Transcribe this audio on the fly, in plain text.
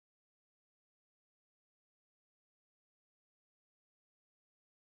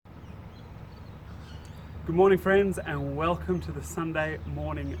Good morning, friends, and welcome to the Sunday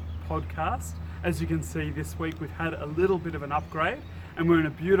morning podcast. As you can see, this week we've had a little bit of an upgrade and we're in a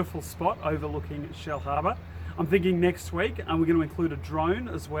beautiful spot overlooking Shell Harbour. I'm thinking next week we're going to include a drone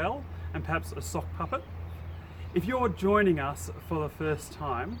as well and perhaps a sock puppet. If you're joining us for the first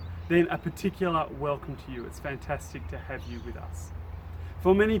time, then a particular welcome to you. It's fantastic to have you with us.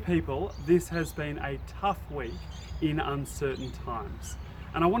 For many people, this has been a tough week in uncertain times.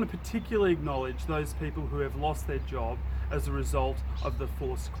 And I want to particularly acknowledge those people who have lost their job as a result of the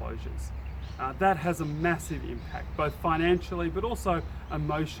forced closures. That has a massive impact, both financially, but also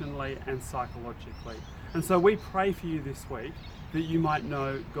emotionally and psychologically. And so we pray for you this week that you might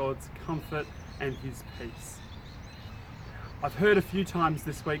know God's comfort and His peace. I've heard a few times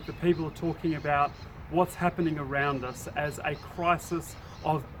this week that people are talking about what's happening around us as a crisis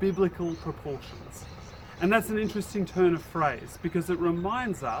of biblical proportions. And that's an interesting turn of phrase because it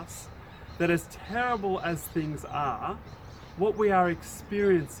reminds us that as terrible as things are, what we are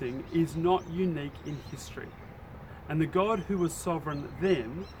experiencing is not unique in history. And the God who was sovereign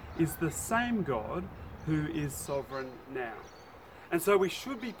then is the same God who is sovereign now. And so we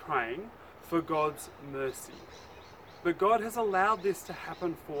should be praying for God's mercy. But God has allowed this to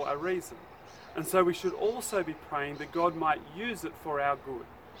happen for a reason. And so we should also be praying that God might use it for our good,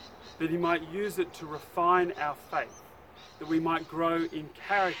 that He might use it to refine our faith, that we might grow in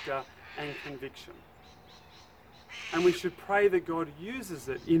character and conviction. And we should pray that God uses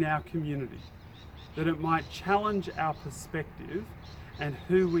it in our community, that it might challenge our perspective and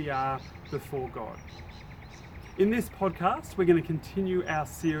who we are before God. In this podcast, we're going to continue our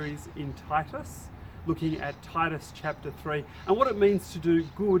series in Titus, looking at Titus chapter 3 and what it means to do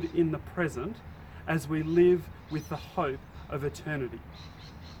good in the present as we live with the hope of eternity.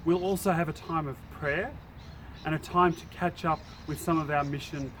 We'll also have a time of prayer and a time to catch up with some of our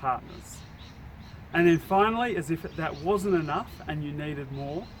mission partners. And then finally, as if that wasn't enough and you needed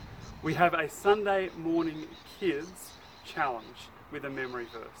more, we have a Sunday morning kids challenge with a memory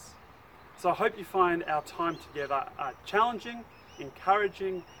verse. So I hope you find our time together challenging,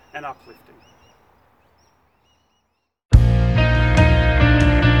 encouraging and uplifting.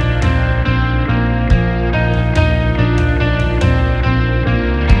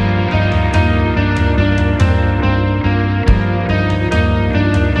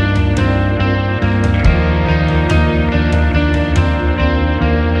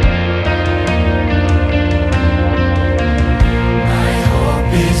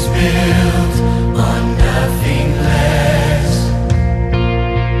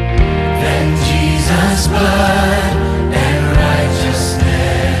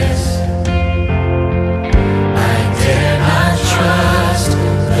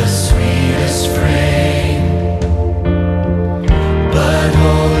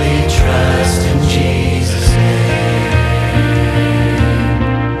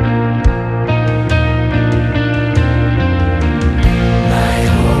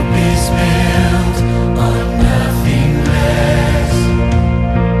 Is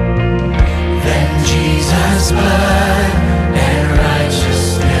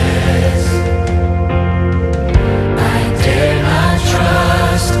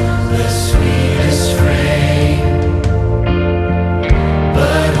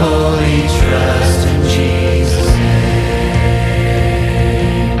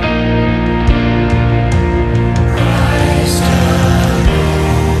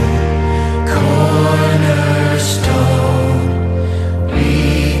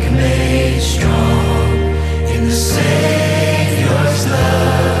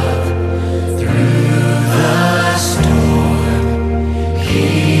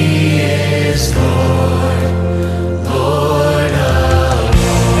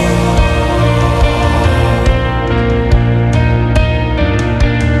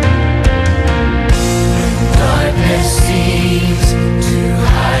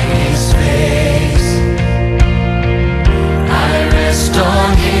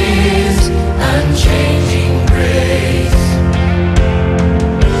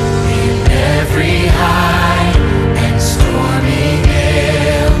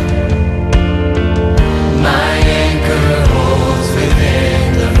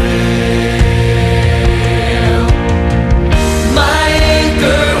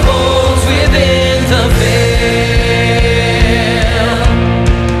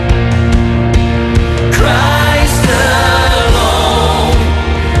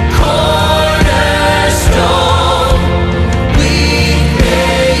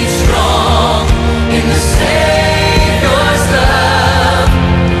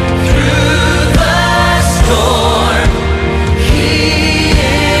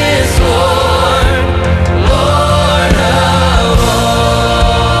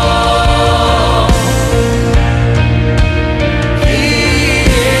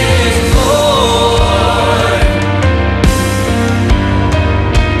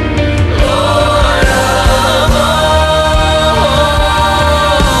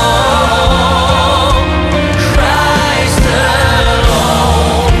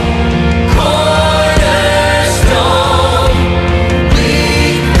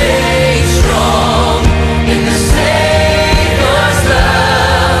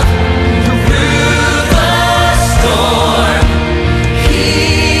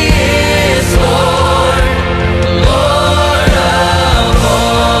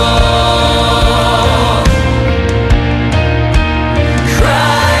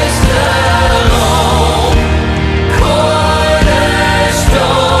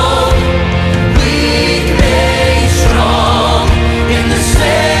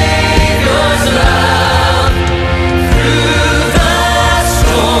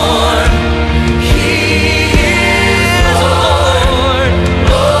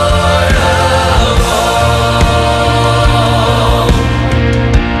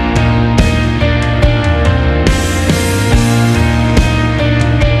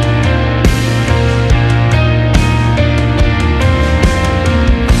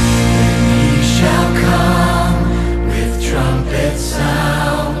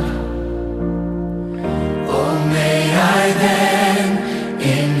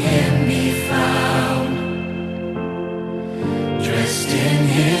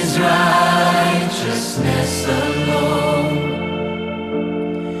righteousness alone,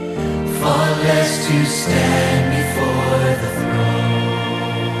 far less to stand before the throne.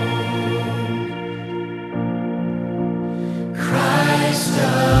 Christ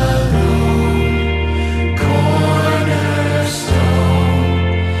alone, cornerstone,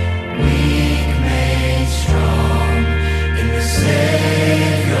 weak made strong in the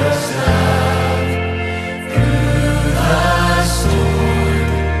Savior's love. Through the storm,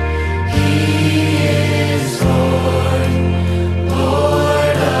 He is Lord,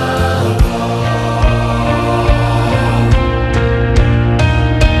 Lord of all.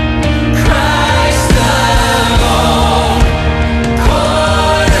 Christ alone,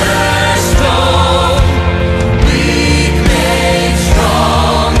 cornerstone, weak made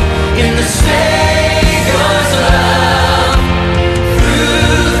strong in the Savior's love.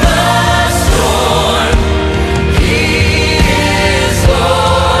 Through the storm, He is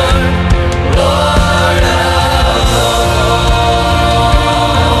Lord, Lord of all.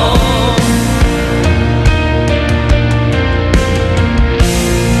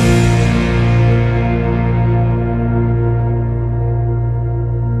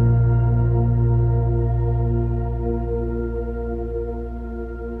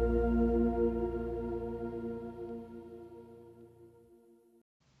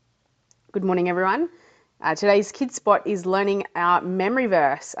 Good morning, everyone. Today's Kids Spot is learning our memory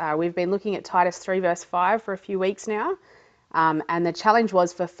verse. We've been looking at Titus 3 verse 5 for a few weeks now, and the challenge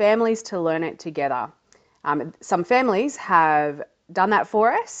was for families to learn it together. Some families have done that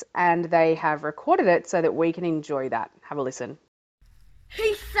for us, and they have recorded it so that we can enjoy that. Have a listen.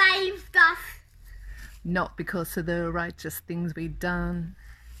 He saved us, Not because of the righteous things we've done.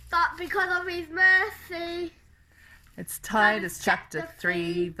 but because of His mercy. It's Titus chapter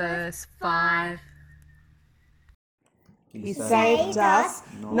 3 verse 5. He saved us,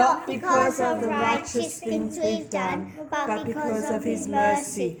 not because of the righteous things we've done, but because of His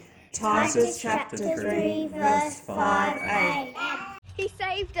mercy. Titus chapter 3, verse 5a. He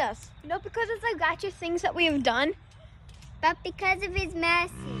saved us, not because of the righteous things that we have done, but because of His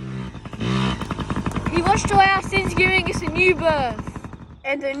mercy. He washed away our sins, giving us a new birth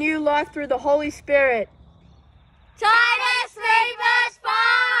and a new life through the Holy Spirit. Titus 3 verse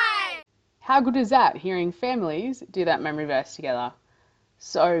 5. How good is that, hearing families do that memory verse together?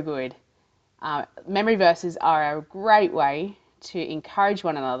 So good. Memory verses are a great way to encourage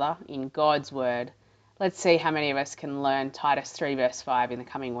one another in God's Word. Let's see how many of us can learn Titus 3 verse 5 in the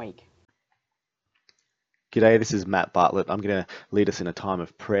coming week. G'day, this is Matt Bartlett. I'm going to lead us in a time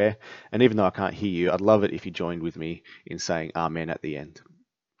of prayer. And even though I can't hear you, I'd love it if you joined with me in saying Amen at the end.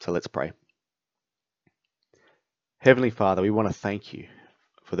 So let's pray. Heavenly Father, we want to thank you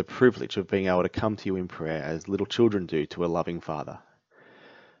for the privilege of being able to come to you in prayer as little children do to a loving Father.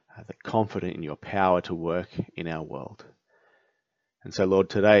 They're confident in your power to work in our world. And so, Lord,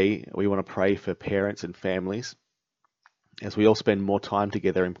 today we want to pray for parents and families as we all spend more time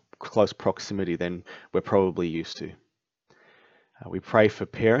together in close proximity than we're probably used to. We pray for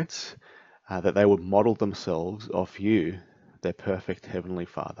parents that they would model themselves off you, their perfect Heavenly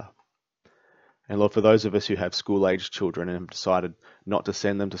Father. And Lord, for those of us who have school-aged children and have decided not to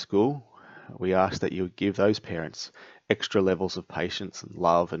send them to school, we ask that you would give those parents extra levels of patience and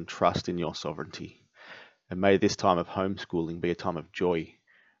love and trust in your sovereignty. And may this time of homeschooling be a time of joy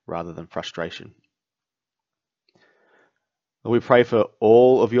rather than frustration. Lord, we pray for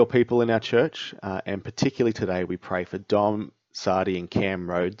all of your people in our church, and particularly today we pray for Dom, Sardi and Cam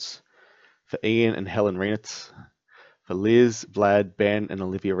Rhodes, for Ian and Helen Renitz, for Liz, Vlad, Ben and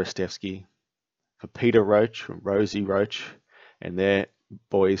Olivia Rostevsky, for Peter Roach, Rosie Roach, and their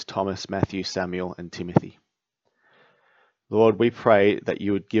boys Thomas, Matthew, Samuel and Timothy. Lord, we pray that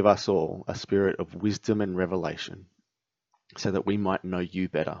you would give us all a spirit of wisdom and revelation so that we might know you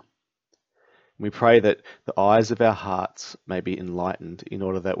better. We pray that the eyes of our hearts may be enlightened in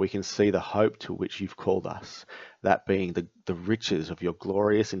order that we can see the hope to which you've called us, that being the riches of your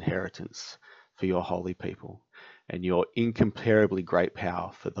glorious inheritance for your holy people and your incomparably great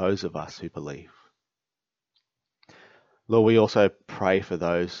power for those of us who believe. Lord, we also pray for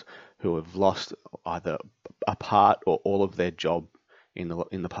those who have lost either a part or all of their job in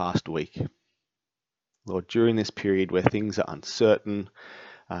the past week. Lord, during this period where things are uncertain,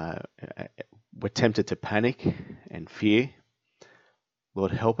 we're tempted to panic and fear.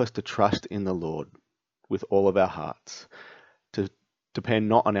 Lord, help us to trust in the Lord with all of our hearts, to depend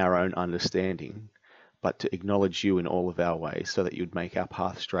not on our own understanding, but to acknowledge you in all of our ways so that you'd make our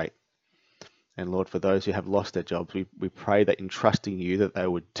path straight. And Lord, for those who have lost their jobs, we pray that in trusting you, that they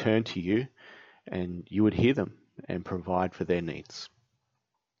would turn to you and you would hear them and provide for their needs.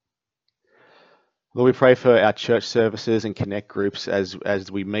 Lord, we pray for our church services and connect groups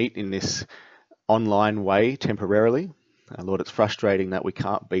as we meet in this online way temporarily. Lord, it's frustrating that we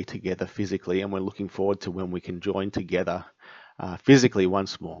can't be together physically, and we're looking forward to when we can join together physically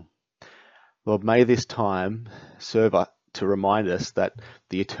once more. Lord, may this time serve to remind us that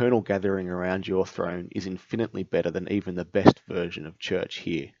the eternal gathering around your throne is infinitely better than even the best version of church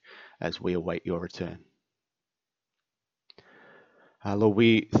here as we await your return. Lord,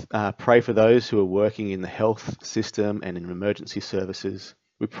 we pray for those who are working in the health system and in emergency services.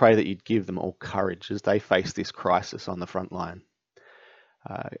 We pray that you'd give them all courage as they face this crisis on the front line.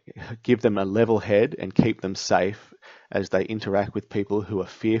 Give them a level head and keep them safe as they interact with people who are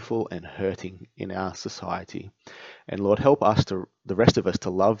fearful and hurting in our society. And Lord, help the rest of us to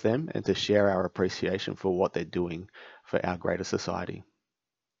love them and to share our appreciation for what they're doing for our greater society.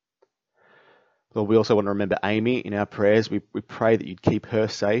 Lord, we also want to remember Amy in our prayers. We pray that you'd keep her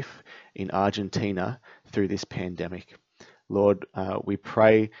safe in Argentina through this pandemic. Lord, we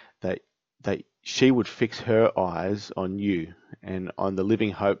pray that she would fix her eyes on you and on the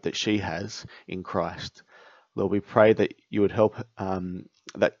living hope that she has in Christ. Lord, we pray that you would help her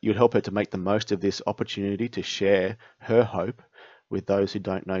to make the most of this opportunity to share her hope with those who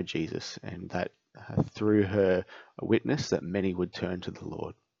don't know Jesus, and that through her witness that many would turn to the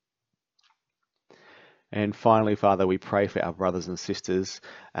Lord. And finally, Father, we pray for our brothers and sisters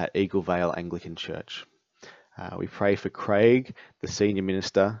at Eagle Vale Anglican Church. We pray for Craig, the senior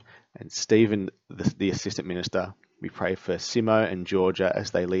minister, and Stephen, the assistant minister. We pray for Simo and Georgia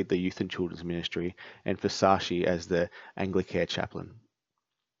as they lead the youth and children's ministry, and for Sashi as the Anglicare chaplain.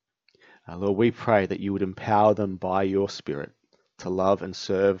 Lord, we pray that you would empower them by your Spirit to love and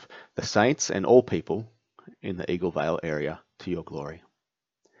serve the saints and all people in the Eagle Vale area to your glory.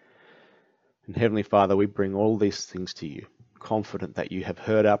 And Heavenly Father, we bring all these things to you, confident that you have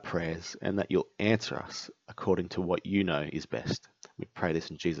heard our prayers and that you'll answer us according to what you know is best. We pray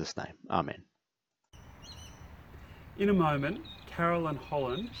this in Jesus' name. Amen. In a moment, Carolyn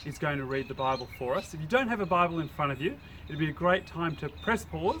Holland is going to read the Bible for us. If you don't have a Bible in front of you, it'd be a great time to press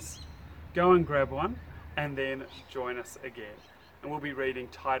pause, go and grab one, and then join us again. And we'll be reading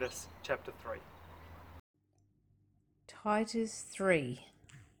Titus chapter 3. Titus 3.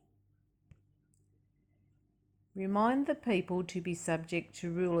 Remind the people to be subject to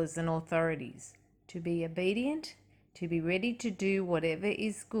rulers and authorities, to be obedient, to be ready to do whatever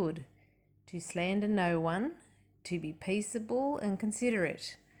is good, to slander no one, to be peaceable and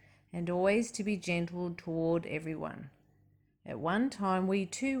considerate, and always to be gentle toward everyone. At one time we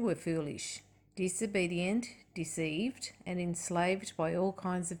too were foolish, disobedient, deceived, and enslaved by all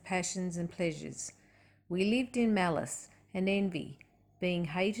kinds of passions and pleasures. We lived in malice and envy, being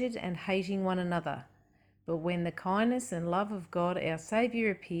hated and hating one another. But when the kindness and love of God our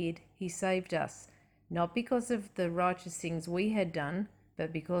Saviour appeared, he saved us, not because of the righteous things we had done,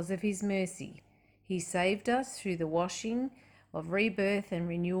 but because of his mercy. He saved us through the washing of rebirth and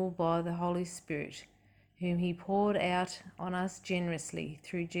renewal by the Holy Spirit, whom he poured out on us generously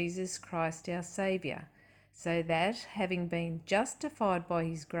through Jesus Christ our Saviour, so that, having been justified by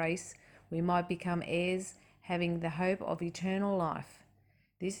his grace, we might become heirs, having the hope of eternal life.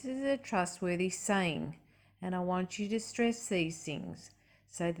 This is a trustworthy saying, and I want you to stress these things,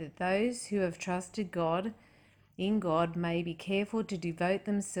 so that those who have trusted God in God may be careful to devote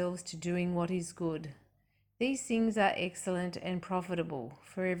themselves to doing what is good. These things are excellent and profitable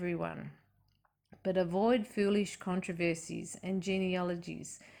for everyone. But avoid foolish controversies and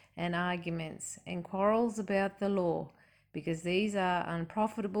genealogies and arguments and quarrels about the law, because these are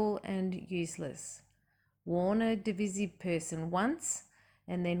unprofitable and useless. Warn a divisive person once,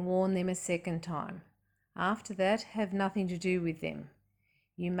 and then warn them a second time. After that, have nothing to do with them.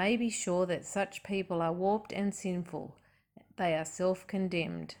 You may be sure that such people are warped and sinful. They are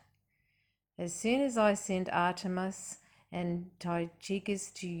self-condemned. As soon as I send Artemas and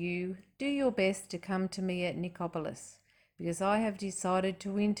Tychicus to you, do your best to come to me at Nicopolis, because I have decided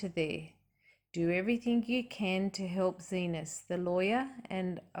to winter there. Do everything you can to help Zenas, the lawyer,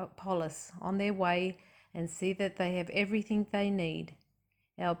 and Apollos on their way, and see that they have everything they need.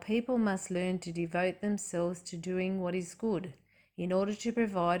 Our people must learn to devote themselves to doing what is good, in order to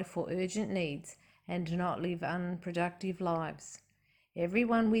provide for urgent needs and to not live unproductive lives.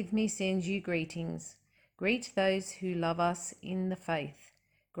 Everyone with me sends you greetings. Greet those who love us in the faith.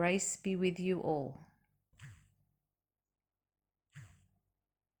 Grace be with you all.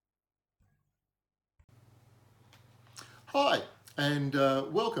 Hi, and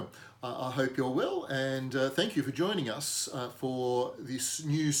welcome. I hope you're well, and thank you for joining us for this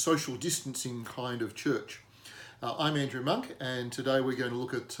new social distancing kind of church. I'm Andrew Monk, and today we're going to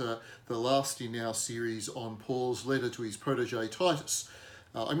look at the last in our series on Paul's letter to his protege Titus.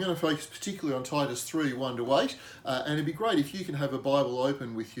 I'm going to focus particularly on Titus 3, 1-8, and it'd be great if you can have a Bible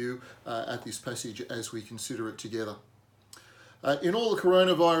open with you at this passage as we consider it together. In all the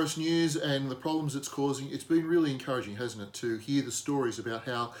coronavirus news and the problems it's causing, it's been really encouraging, hasn't it, to hear the stories about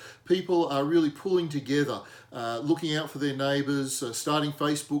how people are really pulling together, looking out for their neighbours, starting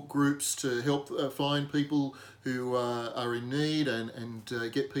Facebook groups to help find people who are in need and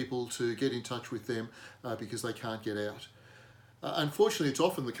get people to get in touch with them because they can't get out. Unfortunately, it's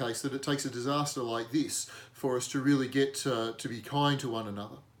often the case that it takes a disaster like this for us to really get to be kind to one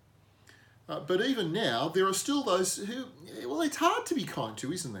another. But even now, there are still those who, well, it's hard to be kind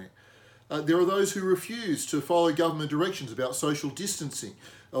to, isn't there? There are those who refuse to follow government directions about social distancing,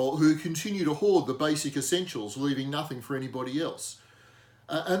 or who continue to hoard the basic essentials, leaving nothing for anybody else.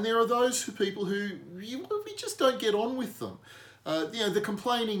 And there are those people who we just don't get on with them. The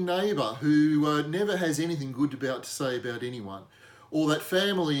complaining neighbour who never has anything good to say about anyone, or that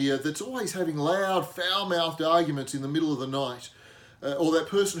family that's always having loud, foul-mouthed arguments in the middle of the night, or that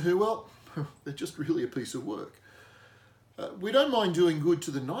person who, well, they're just really a piece of work. We don't mind doing good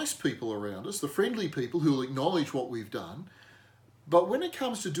to the nice people around us, the friendly people who will acknowledge what we've done, but when it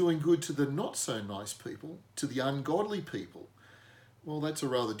comes to doing good to the not so nice people, to the ungodly people, well, that's a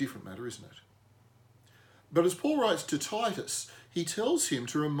rather different matter, isn't it? But as Paul writes to Titus, he tells him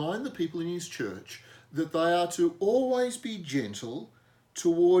to remind the people in his church that they are to always be gentle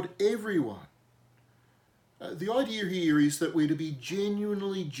toward everyone. The idea here is that we're to be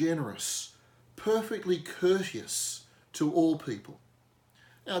genuinely generous, perfectly courteous to all people.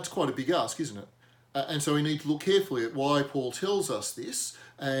 Now, it's quite a big ask, isn't it? And so we need to look carefully at why Paul tells us this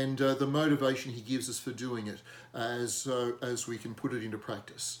and the motivation he gives us for doing it as we can put it into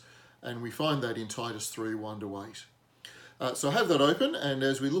practice. And we find that in Titus 3, 1-8. So have that open, and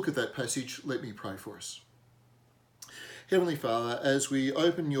as we look at that passage, let me pray for us. Heavenly Father, as we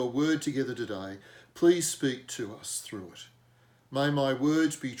open your word together today, please speak to us through it. May my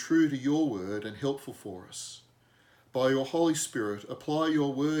words be true to your word and helpful for us. By your Holy Spirit, apply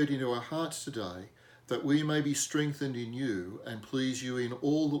your word into our hearts today, that we may be strengthened in you and please you in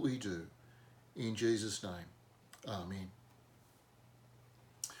all that we do. In Jesus' name, amen.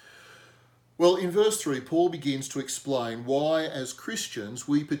 Well, in verse 3, Paul begins to explain why, as Christians,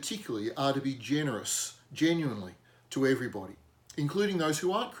 we particularly are to be generous, genuinely, to everybody, including those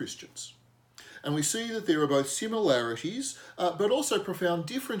who aren't Christians. And we see that there are both similarities, but also profound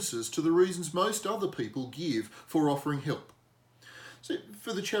differences to the reasons most other people give for offering help. So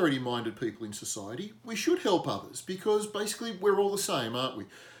for the charity-minded people in society, we should help others because basically we're all the same, aren't we?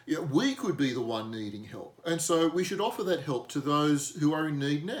 We could be the one needing help, and so we should offer that help to those who are in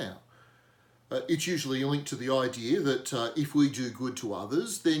need now. It's usually linked to the idea that if we do good to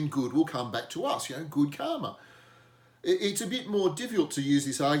others, then good will come back to us, good karma. It's a bit more difficult to use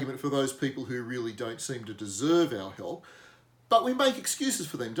this argument for those people who really don't seem to deserve our help, but we make excuses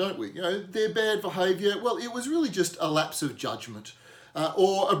for them, don't we? Their bad behaviour, well, it was really just a lapse of judgment,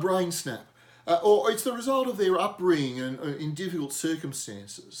 or a brain snap, or it's the result of their upbringing and in difficult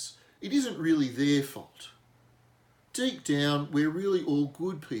circumstances. It isn't really their fault. Deep down, we're really all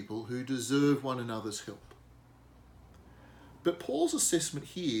good people who deserve one another's help. But Paul's assessment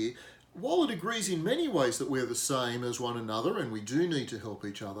here, while it agrees in many ways that we're the same as one another and we do need to help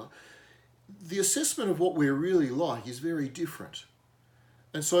each other, the assessment of what we're really like is very different.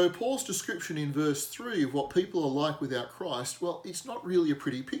 And so Paul's description in verse 3 of what people are like without Christ, well, it's not really a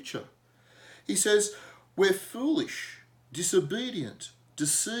pretty picture. He says, we're foolish, disobedient,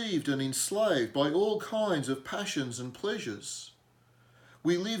 deceived and enslaved by all kinds of passions and pleasures.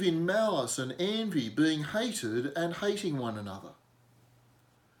 We live in malice and envy, being hated and hating one another.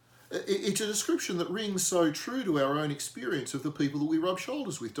 It's a description that rings so true to our own experience of the people that we rub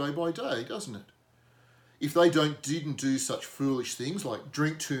shoulders with day by day, doesn't it? If they didn't do such foolish things like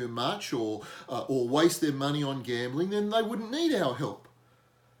drink too much or waste their money on gambling, then they wouldn't need our help.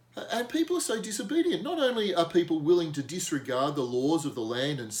 And people are so disobedient. Not only are people willing to disregard the laws of the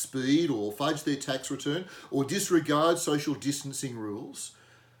land and speed or fudge their tax return or disregard social distancing rules,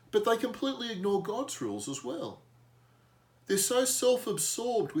 but they completely ignore God's rules as well. They're so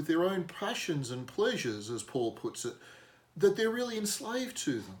self-absorbed with their own passions and pleasures, as Paul puts it, that they're really enslaved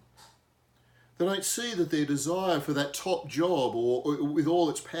to them. They don't see that their desire for that top job or with all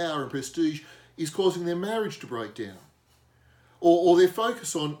its power and prestige is causing their marriage to break down. Or their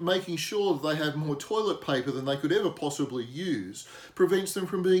focus on making sure that they have more toilet paper than they could ever possibly use prevents them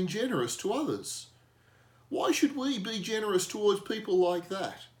from being generous to others. Why should we be generous towards people like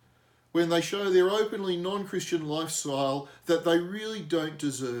that? when they show their openly non-Christian lifestyle that they really don't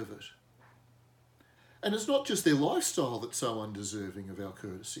deserve it. And it's not just their lifestyle that's so undeserving of our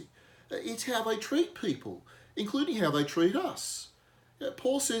courtesy. It's how they treat people, including how they treat us.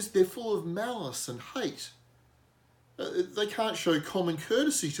 Paul says they're full of malice and hate. They can't show common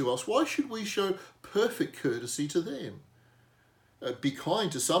courtesy to us. Why should we show perfect courtesy to them? Be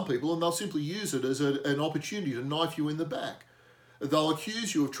kind to some people and they'll simply use it as an opportunity to knife you in the back. They'll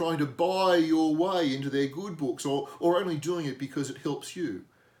accuse you of trying to buy your way into their good books or only doing it because it helps you.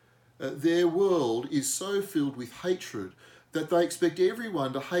 Their world is so filled with hatred that they expect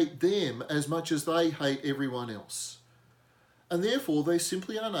everyone to hate them as much as they hate everyone else. And therefore they're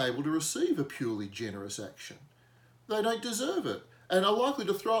simply unable to receive a purely generous action. They don't deserve it and are likely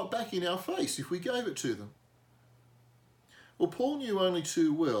to throw it back in our face if we gave it to them. Well, Paul knew only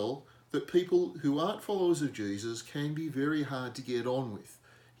too well that people who aren't followers of Jesus can be very hard to get on with.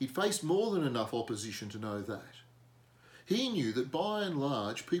 He'd faced more than enough opposition to know that. He knew that by and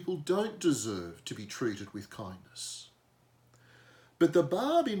large, people don't deserve to be treated with kindness. But the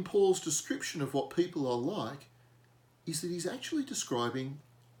barb in Paul's description of what people are like is that he's actually describing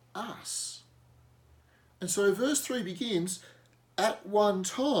us. And so verse 3 begins, "At one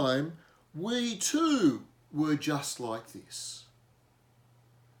time, we too were just like this."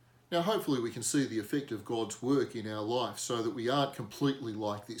 Now, hopefully we can see the effect of God's work in our life so that we aren't completely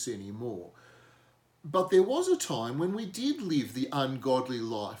like this anymore. But there was a time when we did live the ungodly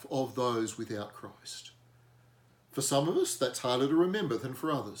life of those without Christ. For some of us, that's harder to remember than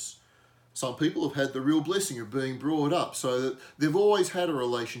for others. Some people have had the real blessing of being brought up so that they've always had a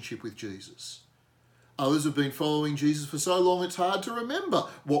relationship with Jesus. Others have been following Jesus for so long it's hard to remember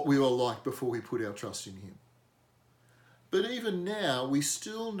what we were like before we put our trust in him. But even now, we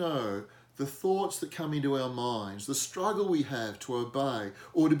still know the thoughts that come into our minds, the struggle we have to obey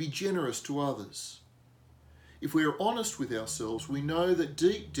or to be generous to others. If we are honest with ourselves, we know that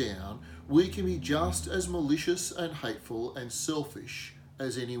deep down we can be just as malicious and hateful and selfish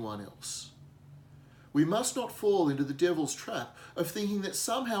as anyone else. We must not fall into the devil's trap of thinking that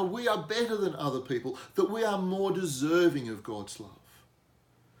somehow we are better than other people, that we are more deserving of God's love.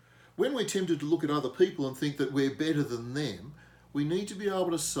 When we're tempted to look at other people and think that we're better than them, we need to be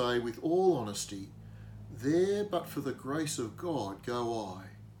able to say with all honesty, "There, but for the grace of God, go I."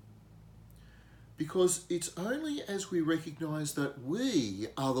 Because it's only as we recognise that we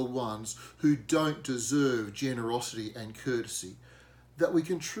are the ones who don't deserve generosity and courtesy that we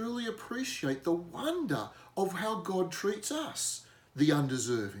can truly appreciate the wonder of how God treats us, the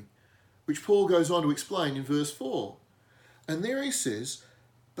undeserving, which Paul goes on to explain in verse 4. And there he says,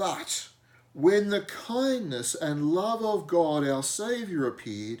 "But when the kindness and love of God our Saviour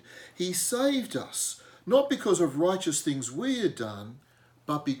appeared, he saved us, not because of righteous things we had done,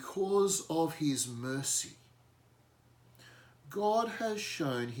 but because of his mercy." God has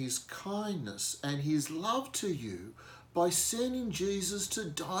shown his kindness and his love to you by sending Jesus to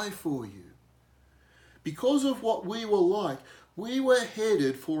die for you. Because of what we were like, we were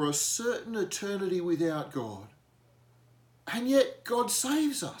headed for a certain eternity without God. And yet God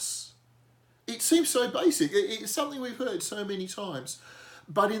saves us. It seems so basic. It's something we've heard so many times.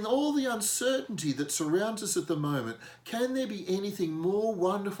 But in all the uncertainty that surrounds us at the moment, can there be anything more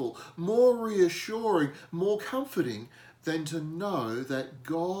wonderful, more reassuring, more comforting than to know that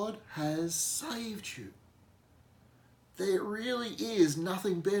God has saved you? There really is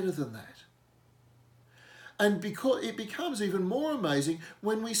nothing better than that. And because it becomes even more amazing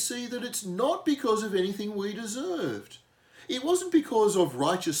when we see that it's not because of anything we deserved. It wasn't because of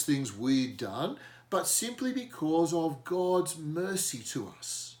righteous things we'd done, but simply because of God's mercy to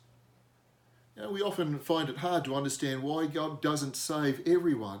us. You know, we often find it hard to understand why God doesn't save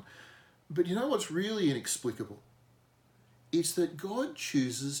everyone. But you know what's really inexplicable? It's that God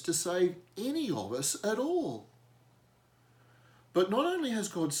chooses to save any of us at all. But not only has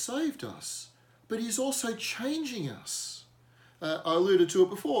God saved us, but he's also changing us. I alluded to it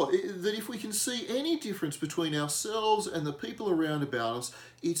before, that if we can see any difference between ourselves and the people around about us,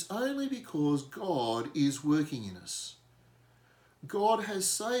 it's only because God is working in us. God has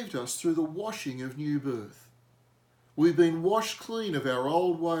saved us through the washing of new birth. We've been washed clean of our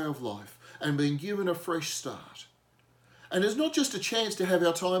old way of life and been given a fresh start. And it's not just a chance to have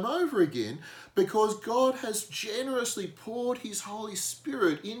our time over again, because God has generously poured his Holy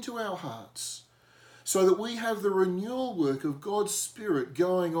Spirit into our hearts so that we have the renewal work of God's Spirit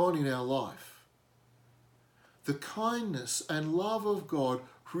going on in our life. The kindness and love of God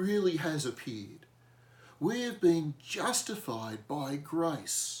really has appeared. We have been justified by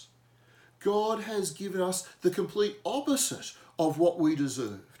grace. God has given us the complete opposite of what we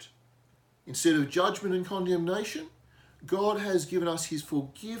deserved. Instead of judgment and condemnation, God has given us his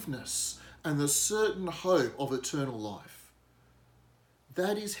forgiveness and the certain hope of eternal life.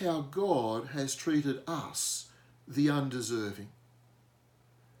 That is how God has treated us, the undeserving.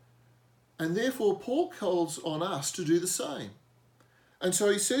 And therefore Paul calls on us to do the same. And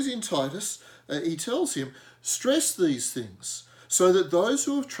so he says in Titus, he tells him, stress these things, so that those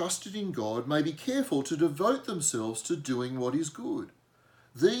who have trusted in God may be careful to devote themselves to doing what is good.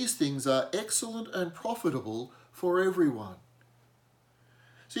 These things are excellent and profitable for everyone.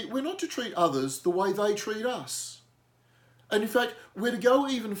 See, we're not to treat others the way they treat us. And in fact, we're to go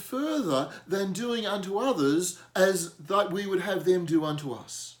even further than doing unto others as that we would have them do unto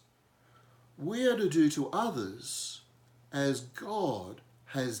us. We are to do to others as God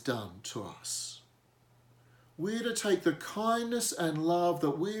has done to us. We're to take the kindness and love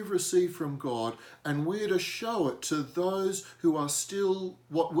that we've received from God and we're to show it to those who are still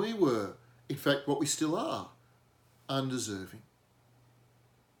what we were, in fact what we still are, undeserving.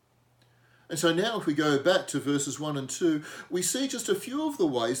 And so now if we go back to verses 1 and 2, we see just a few of the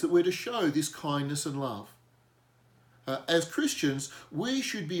ways that we're to show this kindness and love. As Christians, we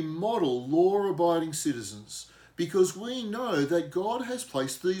should be model law-abiding citizens because we know that God has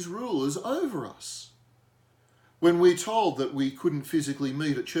placed these rulers over us. When we're told that we couldn't physically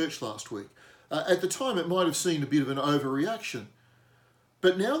meet at church last week, at the time it might have seemed a bit of an overreaction.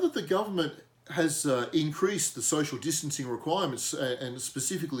 But now that the government has increased the social distancing requirements and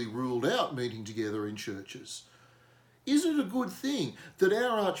specifically ruled out meeting together in churches, isn't it a good thing that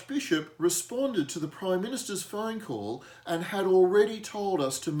our Archbishop responded to the Prime Minister's phone call and had already told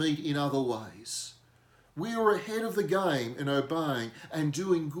us to meet in other ways? We are ahead of the game in obeying and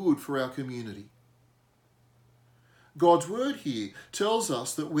doing good for our community. God's word here tells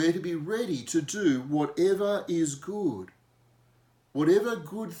us that we're to be ready to do whatever is good, whatever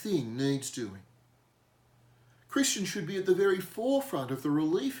good thing needs doing. Christians should be at the very forefront of the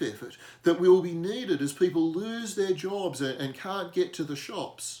relief effort that will be needed as people lose their jobs and can't get to the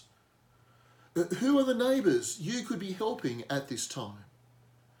shops. Who are the neighbours you could be helping at this time?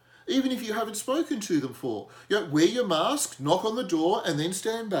 Even if you haven't spoken to them for, wear your mask, knock on the door and then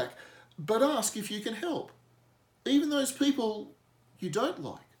stand back, but ask if you can help. Even those people you don't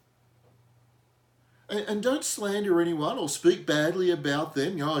like. And don't slander anyone or speak badly about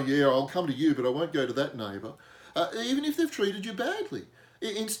them. Oh yeah, I'll come to you, but I won't go to that neighbour. Even if they've treated you badly.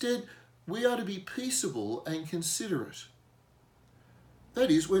 Instead, we are to be peaceable and considerate.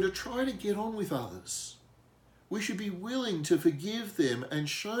 That is, we're to try to get on with others. We should be willing to forgive them and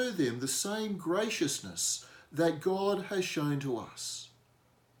show them the same graciousness that God has shown to us.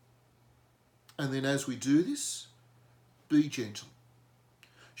 And then as we do this, be gentle.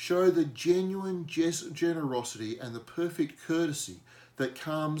 Show the genuine generosity and the perfect courtesy that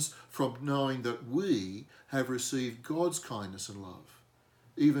comes from knowing that we have received God's kindness and love,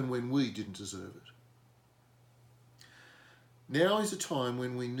 even when we didn't deserve it. Now is a time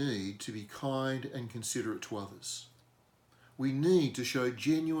when we need to be kind and considerate to others. We need to show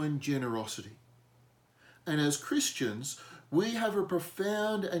genuine generosity. And as Christians, we have a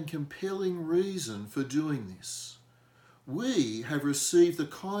profound and compelling reason for doing this. We have received the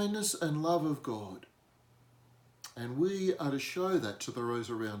kindness and love of God, and we are to show that to those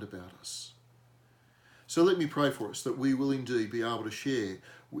around about us. So let me pray for us that we will indeed be able to share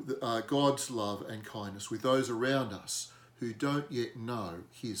God's love and kindness with those around us who don't yet know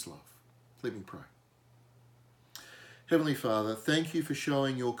his love. Let me pray. Heavenly Father, thank you for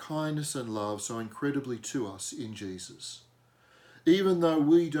showing your kindness and love so incredibly to us in Jesus. Even though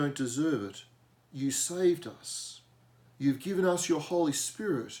we don't deserve it, you saved us. You've given us your Holy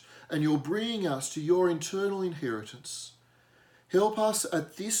Spirit and you're bringing us to your eternal inheritance. Help us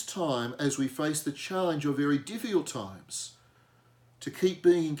at this time as we face the challenge of very difficult times to keep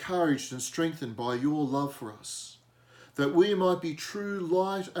being encouraged and strengthened by your love for us, that we might be true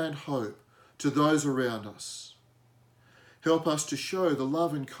light and hope to those around us. Help us to show the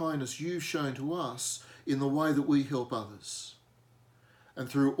love and kindness you've shown to us in the way that we help others. And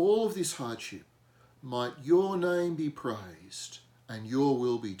through all of this hardship, might your name be praised and your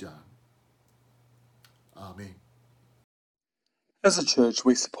will be done. Amen. As a church,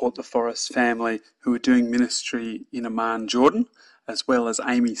 we support the Forrest family who are doing ministry in Amman, Jordan, as well as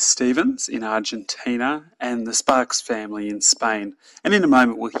Amy Stevens in Argentina and the Sparks family in Spain. And in a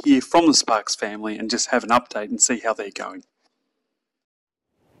moment, we'll hear from the Sparks family and just have an update and see how they're going.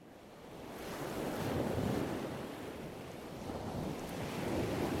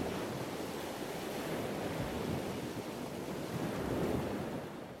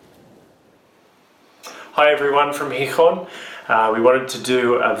 Hi everyone from Gijón. We wanted to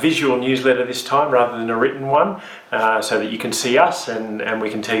do a visual newsletter this time rather than a written one, so that you can see us and we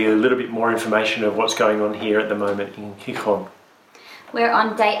can tell you a little bit more information of what's going on here at the moment in Gijón. We're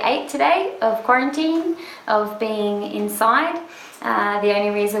on day 8 today of quarantine, of being inside. The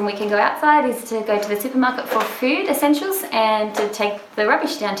only reason we can go outside is to go to the supermarket for food essentials and to take the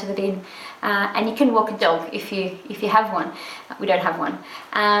rubbish down to the bin. And you can walk a dog if you have one. We don't have one.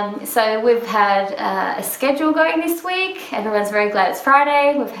 So we've had a schedule going this week. Everyone's very glad it's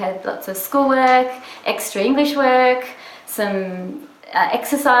Friday. We've had lots of schoolwork, extra English work, some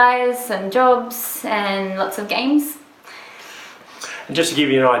exercise, some jobs, and lots of games. And just to give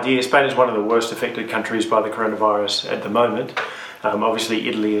you an idea, Spain is one of the worst affected countries by the coronavirus at the moment. Obviously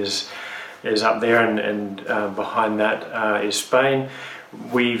Italy is up there, and behind that is Spain.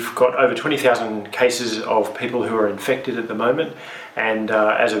 We've got over 20,000 cases of people who are infected at the moment, and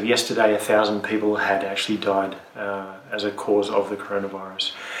as of yesterday 1,000 people had actually died as a cause of the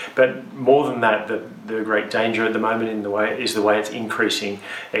coronavirus. But more than that, the great danger at the moment is the way it's increasing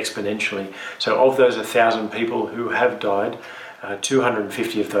exponentially. So of those 1,000 people who have died,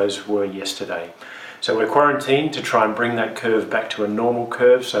 250 of those were yesterday. So we're quarantined to try and bring that curve back to a normal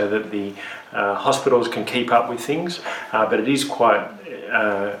curve so that the hospitals can keep up with things, but it is quite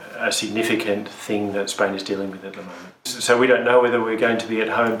a significant thing that Spain is dealing with at the moment. So we don't know whether we're going to be at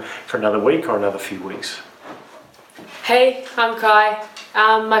home for another week or another few weeks. Hey, I'm Kai.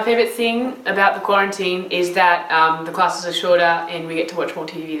 My favourite thing about the quarantine is that the classes are shorter and we get to watch more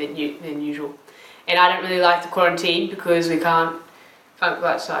TV than usual. And I don't really like the quarantine because we can't go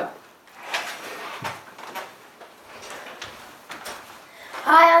outside.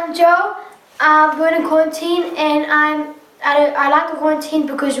 Hi, I'm Joe. We're in quarantine, and I like the quarantine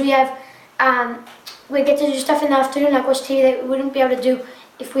because we get to do stuff in the afternoon, like watch TV that we wouldn't be able to do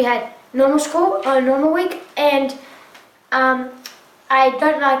if we had normal school or a normal week. And I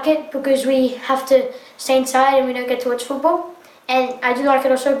don't like it because we have to stay inside and we don't get to watch football. And I do like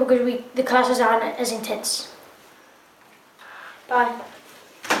it also because the classes aren't as intense. Bye.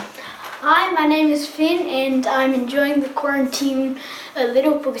 Hi, my name is Finn, and I'm enjoying the quarantine a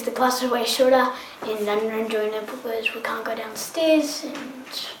little because the classes are way shorter, and I'm enjoying it because we can't go downstairs.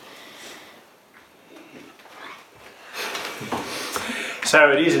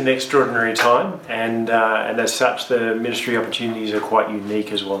 So it is an extraordinary time, and as such the ministry opportunities are quite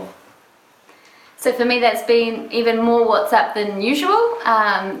unique as well. So for me that's been even more WhatsApp than usual,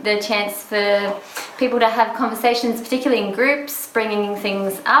 the chance for people to have conversations, particularly in groups, bringing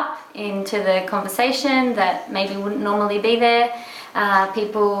things up into the conversation that maybe wouldn't normally be there,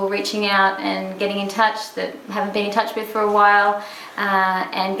 people reaching out and getting in touch that haven't been in touch with for a while,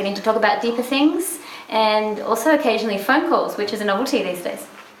 and getting to talk about deeper things, and also occasionally phone calls, which is a novelty these days.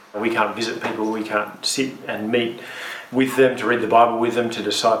 We can't visit people, we can't sit and meet with them, to read the Bible with them, to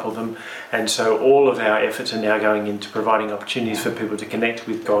disciple them, and so all of our efforts are now going into providing opportunities for people to connect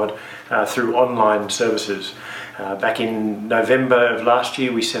with God through online services. Back in November of last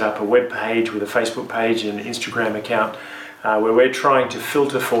year we set up a web page with a Facebook page and an Instagram account where we're trying to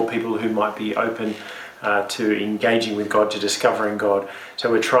filter for people who might be open to engaging with God, to discovering God. So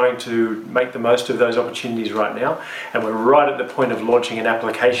we're trying to make the most of those opportunities right now, and we're right at the point of launching an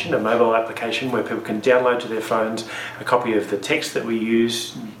application, a mobile application, where people can download to their phones a copy of the text that we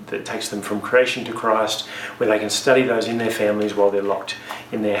use that takes them from creation to Christ, where they can study those in their families while they're locked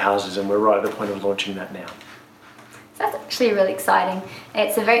in their houses, and we're right at the point of launching that now. That's actually really exciting.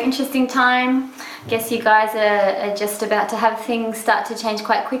 It's a very interesting time. I guess you guys are just about to have things start to change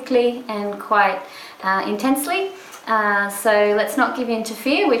quite quickly and quite intensely. So let's not give in to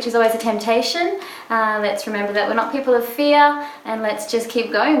fear, which is always a temptation. Let's remember that we're not people of fear, and let's just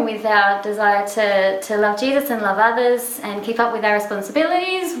keep going with our desire to love Jesus and love others and keep up with our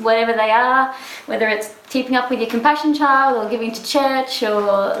responsibilities, whatever they are, whether it's keeping up with your compassion child or giving to church or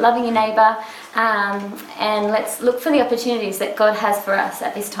loving your neighbour. And let's look for the opportunities that God has for us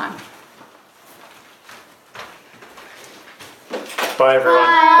at this time. Bye everyone.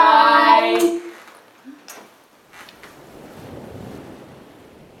 Bye.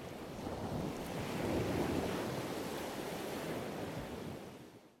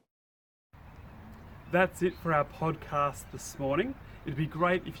 That's it for our podcast this morning. It'd be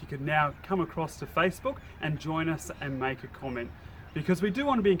great if you could now come across to Facebook and join us and make a comment, because we do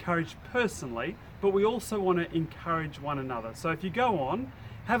want to be encouraged personally, but we also want to encourage one another. So if you go on,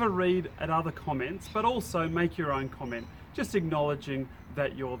 have a read at other comments, but also make your own comment, just acknowledging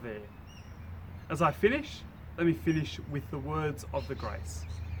that you're there. As I finish, let me finish with the words of the grace.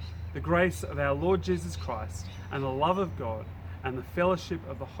 The grace of our Lord Jesus Christ and the love of God and the fellowship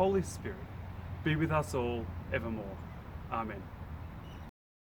of the Holy Spirit be with us all evermore. Amen.